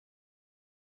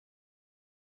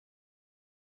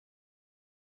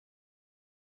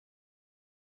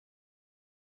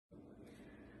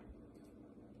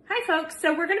Hi folks,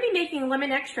 so we're going to be making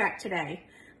lemon extract today.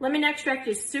 Lemon extract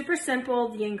is super simple.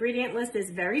 The ingredient list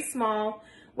is very small.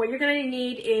 What you're going to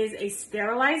need is a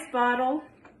sterilized bottle,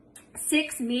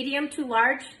 6 medium to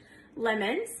large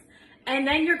lemons, and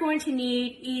then you're going to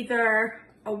need either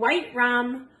a white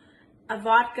rum, a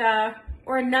vodka,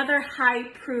 or another high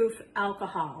proof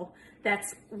alcohol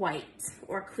that's white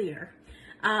or clear.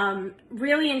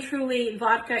 Really and truly,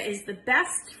 vodka is the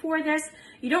best for this.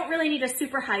 You don't really need a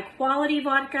super high quality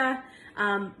vodka,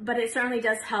 but it certainly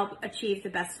does help achieve the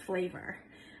best flavor.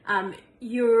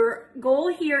 Your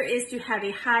goal here is to have a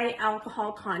high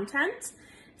alcohol content.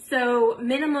 So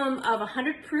minimum of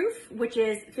 100 proof, which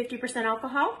is 50%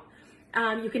 alcohol.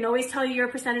 You can always tell your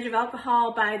percentage of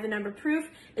alcohol by the number proof.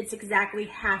 It's exactly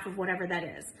half of whatever that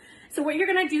is. So what you're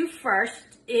gonna do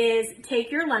first is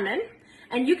take your lemon,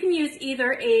 and you can use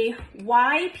either a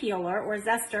Y peeler or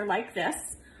zester like this,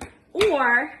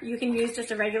 or you can use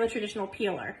just a regular traditional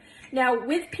peeler. Now,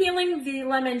 with peeling the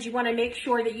lemons, you want to make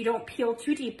sure that you don't peel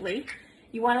too deeply.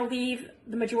 You want to leave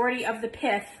the majority of the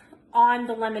pith on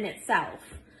the lemon itself.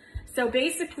 So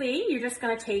basically, you're just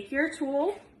going to take your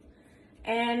tool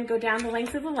and go down the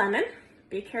length of the lemon.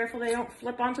 Be careful they don't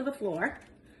flip onto the floor.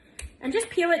 And just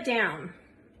peel it down.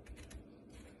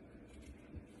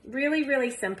 Really,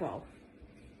 really simple.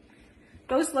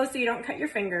 Go slow so you don't cut your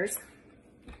fingers.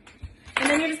 And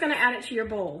then you're just gonna add it to your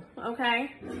bowl,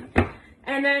 okay?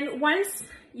 And then once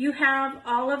you have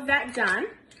all of that done,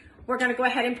 we're gonna go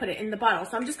ahead and put it in the bottle.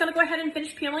 So I'm just gonna go ahead and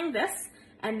finish peeling this,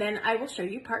 and then I will show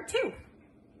you part 2.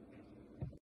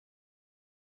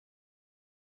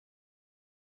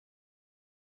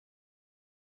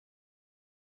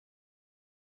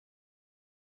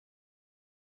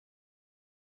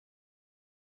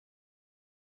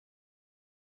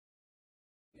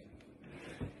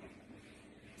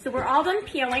 So we're all done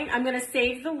peeling. I'm gonna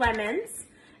save the lemons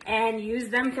and use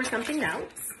them for something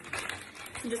else.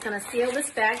 I'm just gonna seal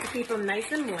this bag to keep them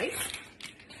nice and moist.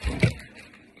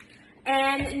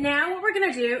 And now what we're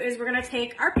gonna do is we're gonna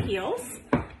take our peels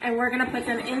and we're gonna put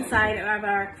them inside of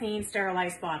our clean,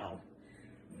 sterilized bottle.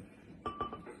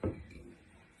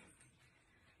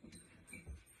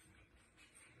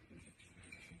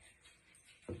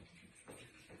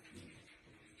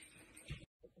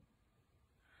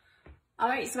 All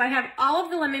right, so I have all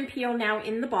of the lemon peel now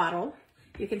in the bottle.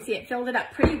 You can see it filled it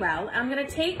up pretty well. I'm gonna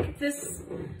take this,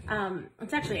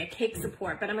 it's actually a cake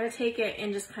support, but I'm gonna take it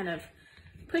and just kind of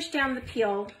push down the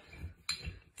peel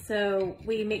so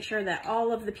we make sure that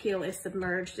all of the peel is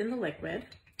submerged in the liquid.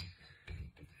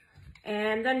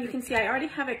 And then you can see I already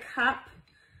have a cup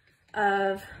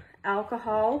of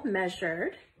alcohol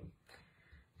measured.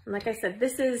 And like I said,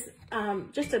 this is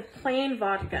just a plain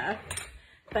vodka,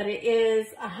 but it is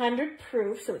 100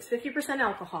 proof, so it's 50%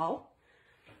 alcohol.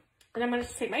 And I'm gonna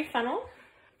just take my funnel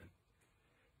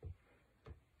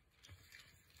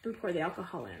and pour the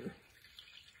alcohol in.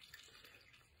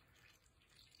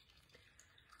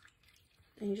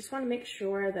 And you just wanna make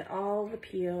sure that all the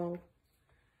peel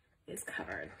is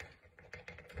covered.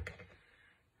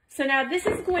 So now this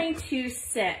is going to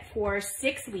sit for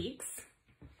 6 weeks.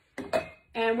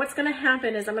 And what's gonna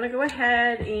happen is I'm gonna go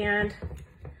ahead and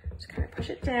just kind of push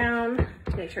it down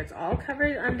to make sure it's all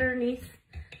covered underneath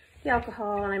the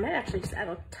alcohol. And I might actually just add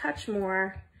a touch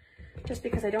more just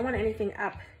because I don't want anything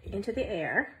up into the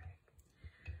air.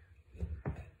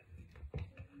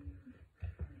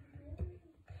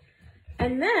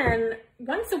 And then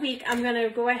once a week, I'm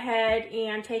gonna go ahead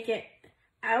and take it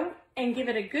out and give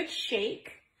it a good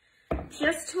shake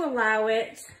just to allow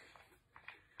it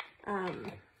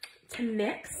to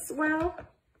mix well.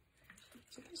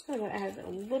 So I'm just gonna add a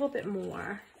little bit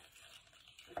more.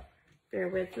 Bear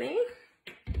with me.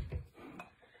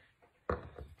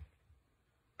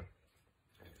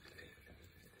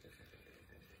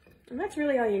 And that's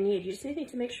really all you need. You just need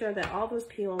to make sure that all those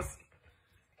peels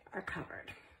are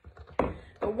covered.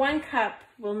 But 1 cup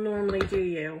will normally do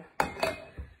you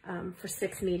for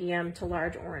 6 medium to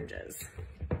large oranges.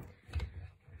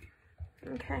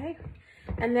 Okay,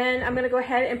 and then I'm gonna go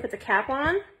ahead and put the cap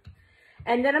on,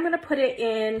 and then I'm gonna put it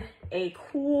in a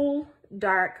cool,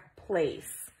 dark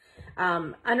place.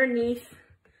 Underneath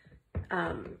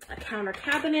a counter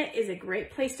cabinet is a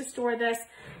great place to store this,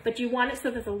 but you want it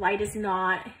so that the light is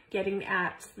not getting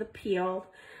at the peel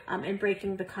and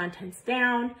breaking the contents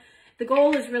down. The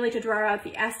goal is really to draw out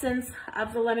the essence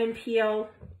of the lemon peel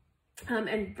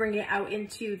and bring it out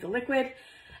into the liquid.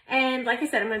 And like I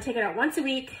said, I'm gonna take it out once a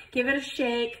week, give it a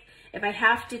shake. If I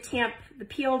have to tamp the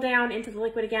peel down into the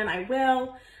liquid again, I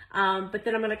will. But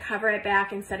then I'm gonna cover it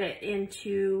back and set it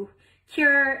into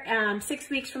cure. 6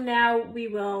 weeks from now, we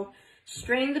will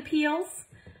strain the peels,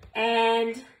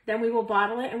 and Then we will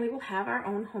bottle it and we will have our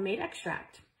own homemade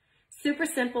extract. Super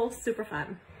simple, super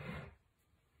fun.